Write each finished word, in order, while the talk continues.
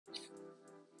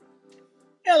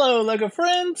Hello, Lego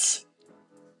friends!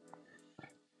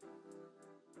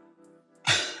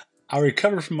 I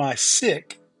recovered from my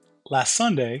sick last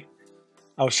Sunday.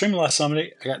 I was streaming last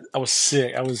Sunday. I was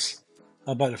sick. I was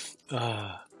about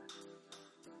to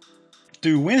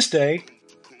do Wednesday.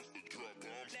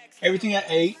 Everything I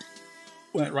ate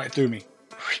went right through me.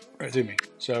 Right through me.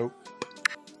 So,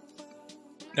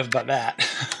 enough about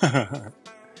that.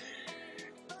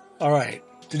 Alright.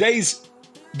 Today's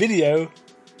video,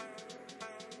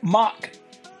 MOC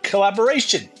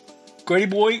collaboration. Grady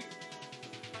Boy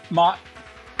MOC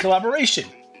collaboration.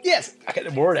 Yes, I got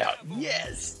the word out.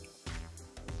 Yes.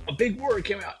 A big word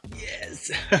came out.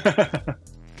 Yes.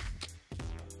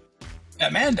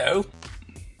 BatMando.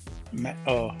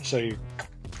 Oh, show you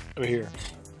over here.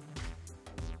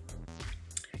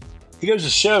 He goes to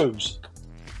shows,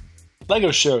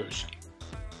 Lego shows.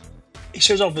 He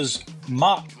shows off his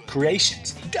MOC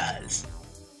creations. He does.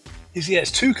 He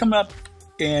has two coming up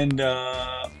in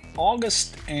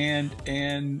August and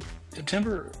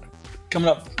September, coming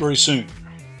up very soon.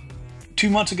 2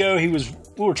 months ago, we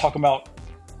were talking about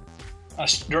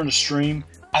during the stream.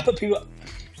 I put people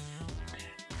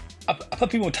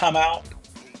in timeout.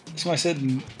 Somebody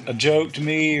said a joke to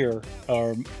me or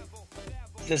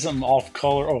said something off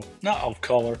color. Oh, not off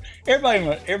color.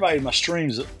 Everybody in my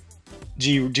streams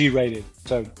G rated.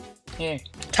 So yeah,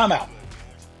 timeout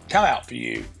for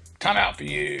you. Timeout for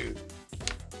you.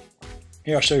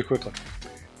 Here, I'll show you quickly.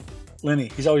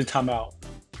 Lenny, he's always in timeout.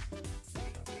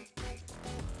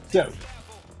 So,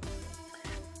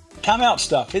 timeout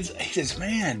stuff. He says,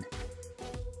 man,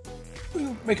 we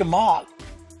make a MOC.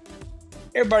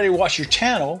 Everybody watch your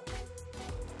channel.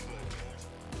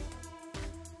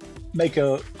 Make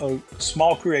a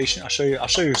small creation. I'll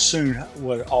show you soon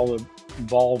what all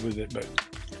involved with it. But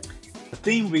the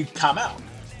theme will be timeout.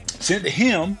 Send it to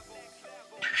him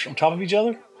on top of each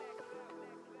other.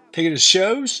 Take it to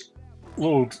shows.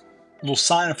 Little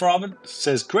sign in front of it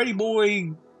says Grady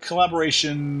Boy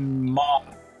collaboration MOC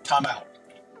timeout.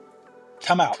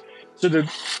 Timeout. So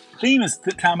the theme is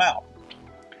timeout.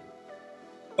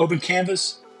 Open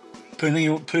canvas. Put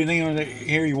anything on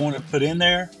here you want to put in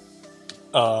there.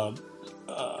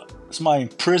 Somebody in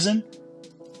prison,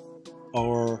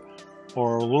 or a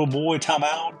little boy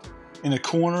timeout in the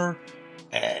corner.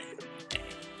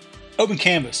 Open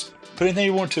canvas. Put anything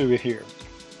you want to here.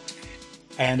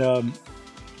 And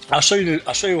I'll show you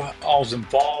how I was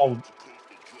involved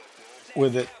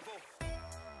with it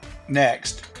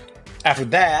next. After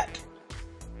that,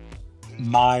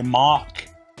 my MOC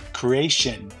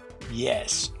creation.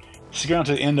 Yes. Stick around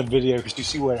to the end of the video because you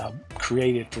see what I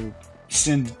created for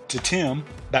send to Tim,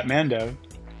 BatMando.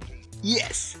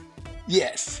 Yes.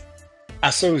 Yes.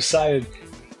 I'm so excited.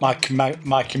 My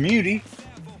community,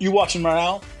 you watching right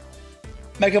now,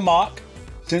 make a MOC,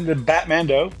 send it to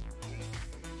BatMando.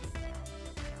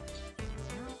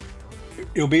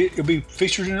 It'll be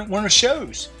featured in one of the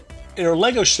shows. In our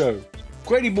Lego show.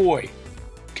 Grady Boy.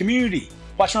 Community.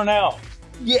 Watch right now.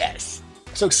 Yes.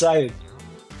 So excited.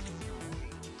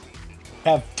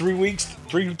 Have 3 weeks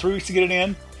to get it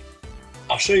in.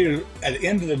 I'll show you at the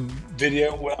end of the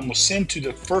video what I'm gonna send to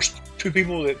the first 2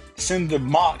 people that send the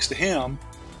MOCs to him.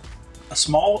 A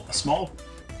small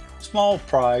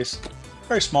prize.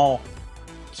 Very small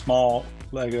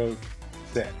Lego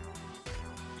set.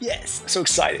 Yes. So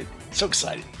excited. So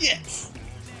excited. Yes.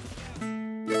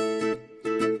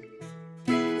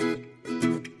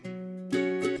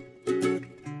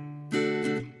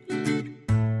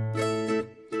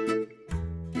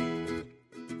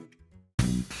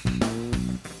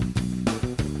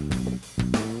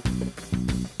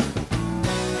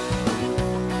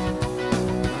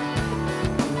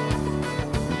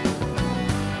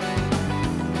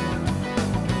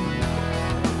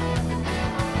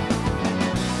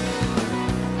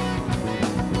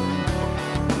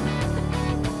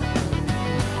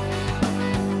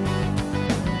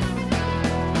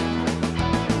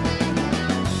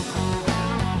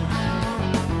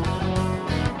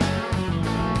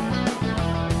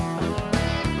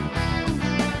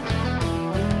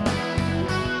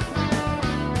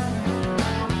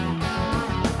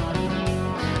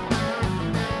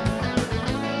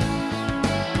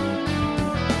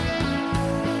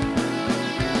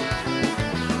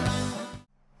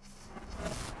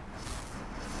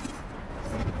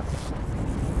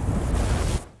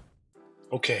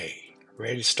 Okay,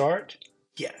 ready to start?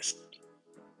 Yes.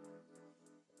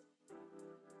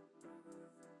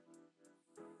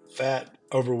 Fat,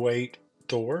 overweight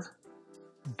Thor,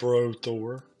 bro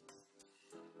Thor,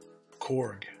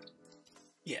 Korg.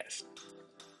 Yes.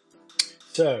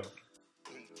 So,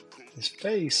 his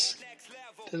face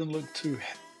doesn't look too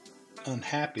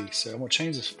unhappy, so I'm gonna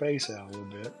change his face out a little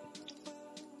bit.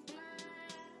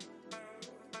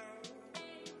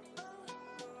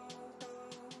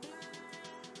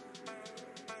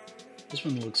 This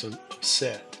one looks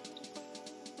upset.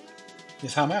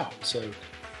 Yes, I'm out, so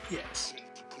yes.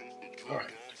 All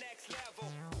right.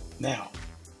 Now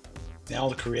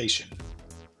the creation.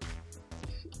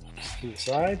 To the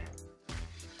side.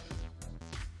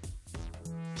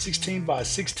 16 by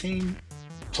 16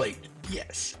 plate.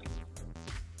 Yes.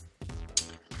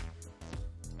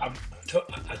 I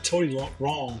told you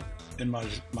wrong in my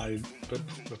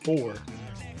before.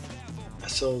 I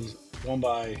sold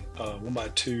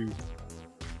 1x2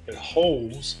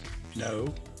 holes.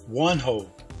 No, one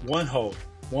hole.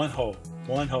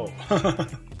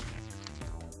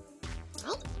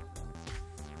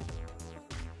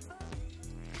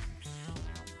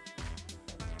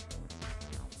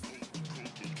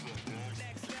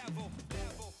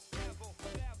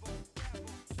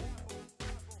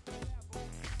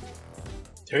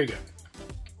 There you go.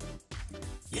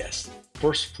 Yes,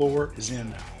 first floor is in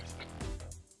now.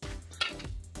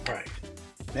 All right,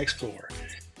 next floor.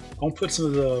 I'm gonna put some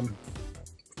of the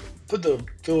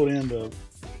fill it in the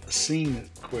scene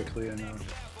quickly, and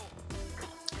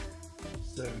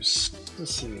so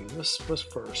let's see. What's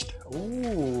first?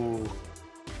 Ooh,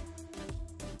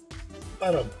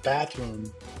 about a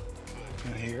bathroom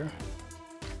in here.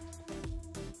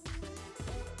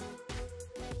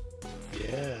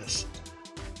 Yes.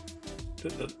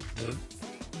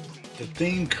 The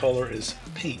theme color is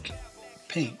pink.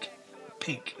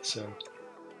 So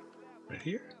right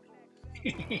here.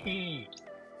 And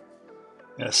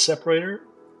a separator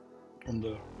from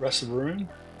the rest of the room.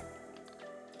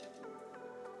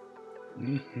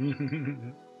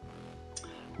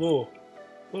 little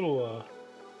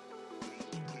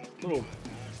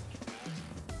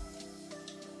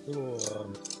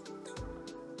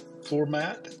floor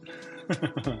mat.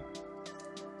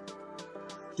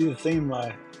 See the theme?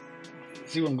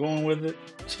 See what I'm going with it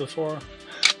so far.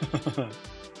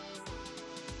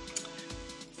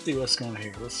 See what's going on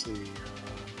here. Let's see.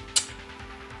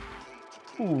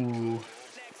 Ooh,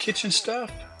 kitchen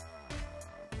stuff.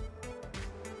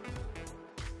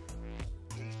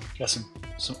 Got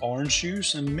some orange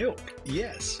juice and milk.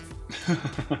 Yes.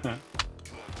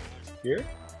 Here.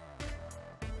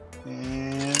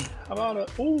 And how about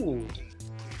a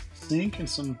sink and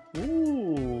some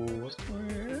what's going on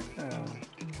here?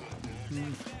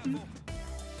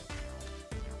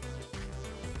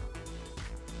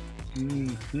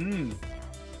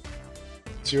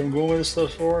 See what I'm going with this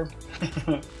stuff for?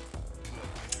 Let's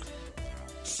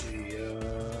see,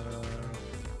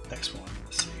 next one.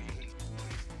 Let's see.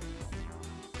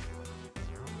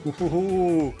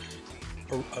 Ooh,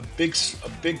 a big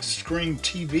screen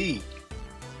TV.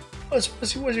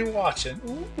 What's he watching?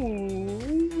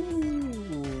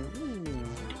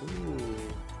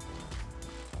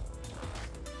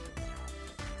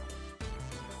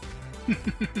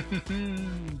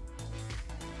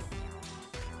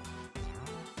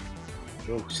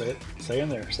 Oh, stay in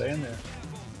there.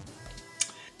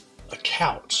 A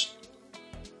couch.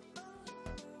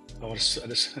 Oh,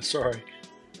 sorry.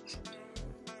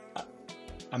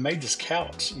 I made this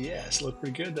couch. Yes, look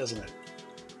pretty good, doesn't it?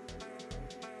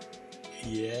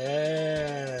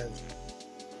 Yes.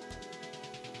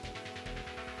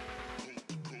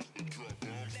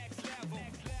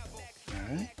 All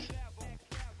right.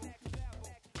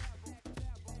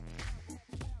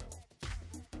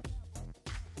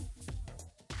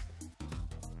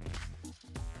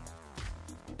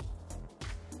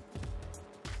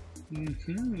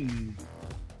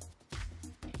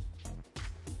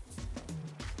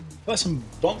 Got some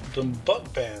bunk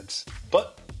beds.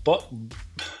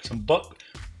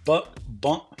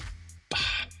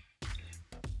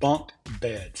 Bunk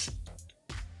beds.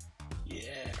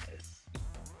 Yes.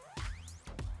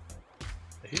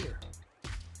 Here.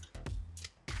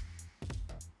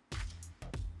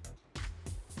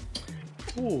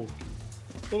 Ooh,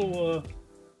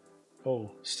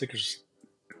 little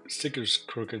stickers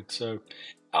crooked. So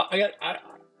I got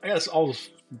all the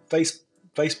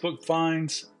Facebook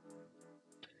finds.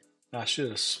 I should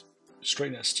have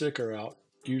straightened that sticker out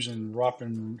using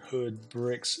Robin Hood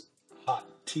Bricks hot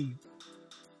tea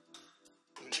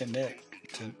neck.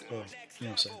 You know what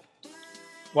I'm saying?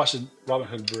 Watching Robin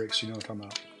Hood Bricks, you know what I'm talking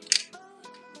about.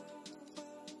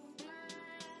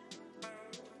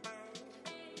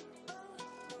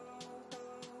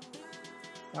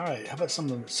 All right, how about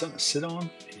something to sit on?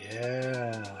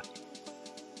 Yeah.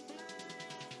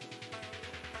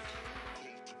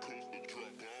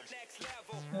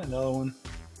 Another one.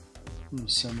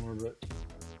 Similar, but you know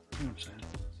what I'm saying.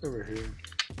 over here.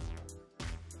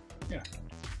 Yeah.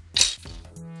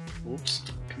 Whoops.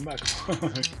 Come back.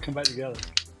 Come back together.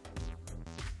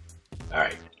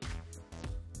 Alright.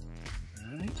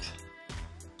 Alright.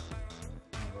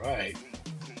 Alright.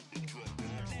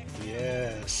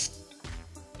 Yes.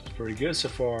 It's pretty good so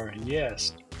far.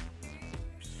 Yes.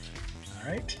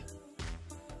 Alright.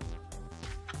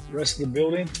 Rest of the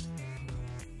building.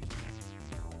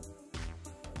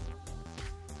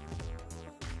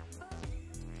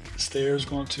 Stairs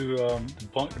going to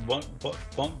bunk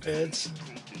beds.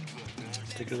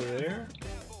 Stick it there.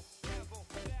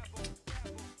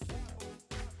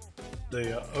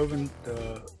 The oven,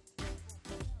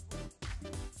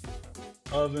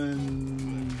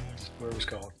 whatever it's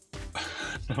called.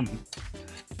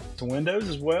 The windows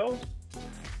as well.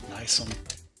 Nice one.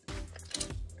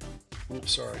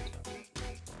 Oops, sorry.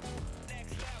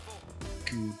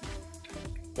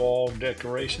 Wall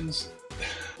decorations.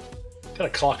 Got a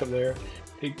clock up there.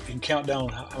 He can count down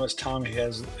how much time he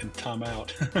has in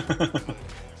timeout.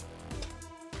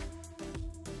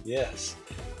 Yes.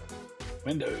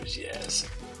 Windows, yes.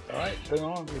 Alright, put it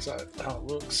on. Looks like how it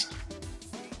looks.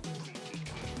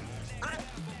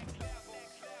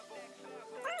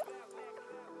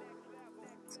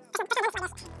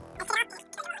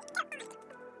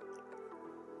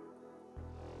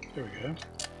 There we go.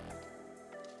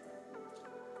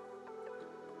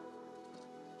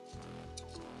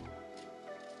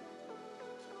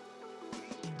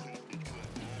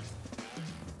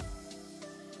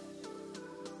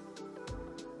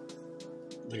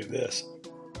 Look at this.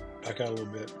 Back out a little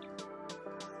bit.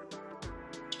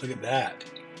 Look at that.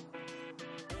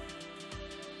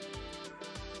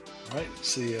 All right,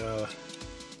 see about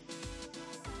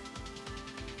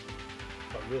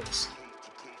this.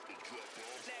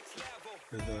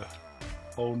 With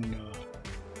holding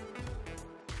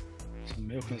some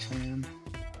milk in his hand.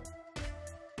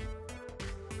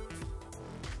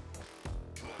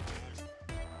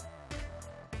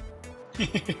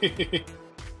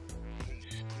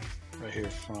 Right here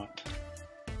front.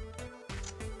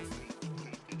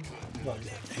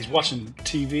 He's watching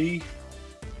TV.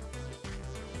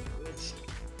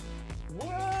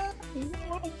 What? What am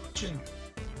I watching?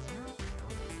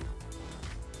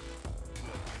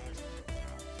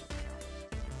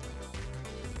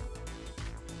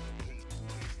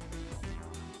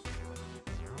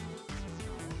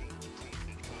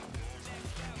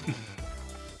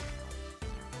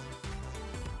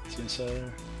 It's inside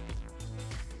there.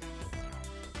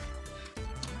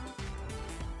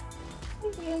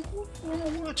 What am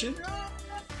I watching?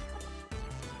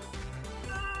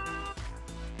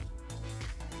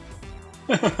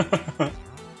 I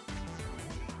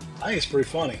think it's pretty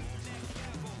funny.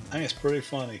 I think it's pretty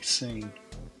funny scene.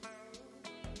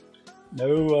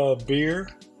 No beer,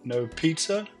 no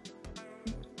pizza,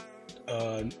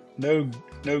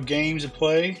 no games to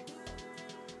play.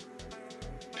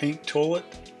 Pink toilet,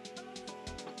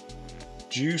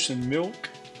 juice and milk.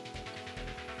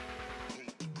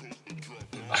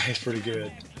 It's pretty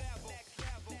good.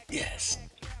 Yes.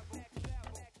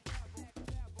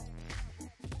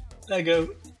 Lego.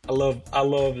 I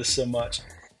love this so much.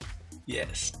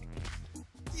 Yes.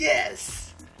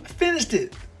 Yes. I finished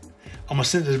it. I'm gonna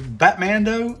send it to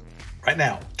BatMando right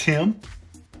now. Tim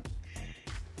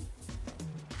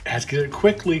has to get it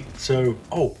quickly. So,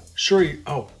 oh, sure.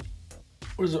 Oh,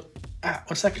 what is it?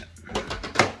 1 second.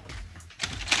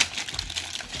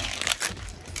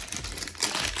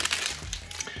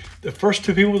 The first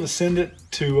 2 people to send it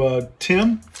to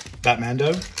Tim,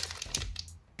 BatMando,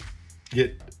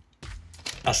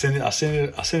 I send it.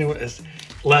 It's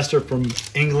Lester from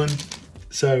England.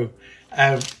 So I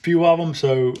have a few of them.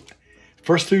 So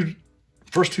first two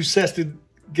sets to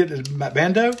get to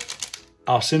BatMando,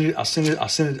 I'll send it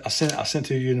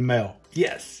to you in the mail.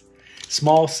 Yes,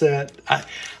 small set. I'm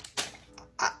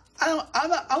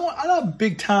not a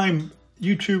big time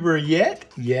YouTuber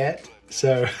yet.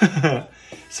 So.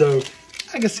 So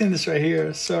I can send this right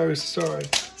here. Sorry.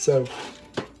 So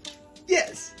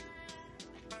yes.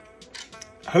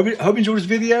 Hope you enjoyed this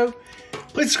video.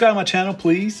 Please subscribe to my channel,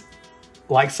 please.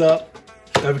 Likes up,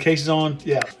 notifications on.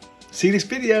 Yeah. See this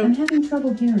video. I'm having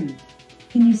trouble hearing.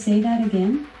 Can you say that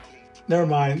again? Never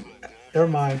mind.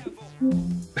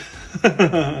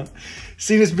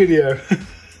 See this video.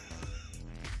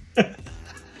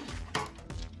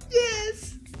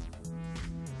 Yes.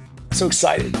 So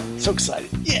excited.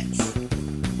 Yes.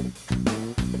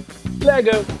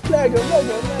 Lego.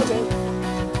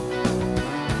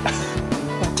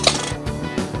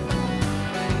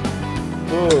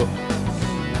 Oh.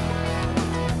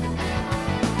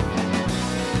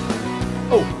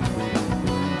 Oh.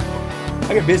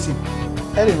 I get busy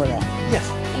editing right now. Yes.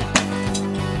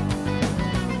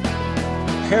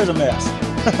 Hair's a mess.